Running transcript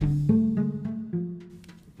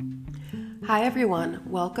Hi everyone,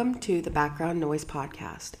 welcome to the Background Noise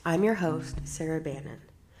Podcast. I'm your host, Sarah Bannon.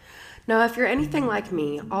 Now, if you're anything like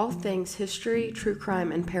me, all things history, true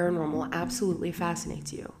crime, and paranormal absolutely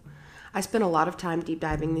fascinates you. I spent a lot of time deep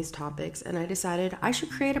diving these topics, and I decided I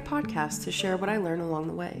should create a podcast to share what I learn along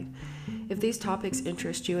the way. If these topics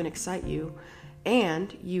interest you and excite you,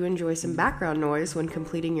 and you enjoy some background noise when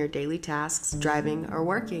completing your daily tasks, driving, or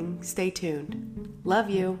working, stay tuned. Love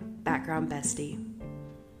you, Background Bestie.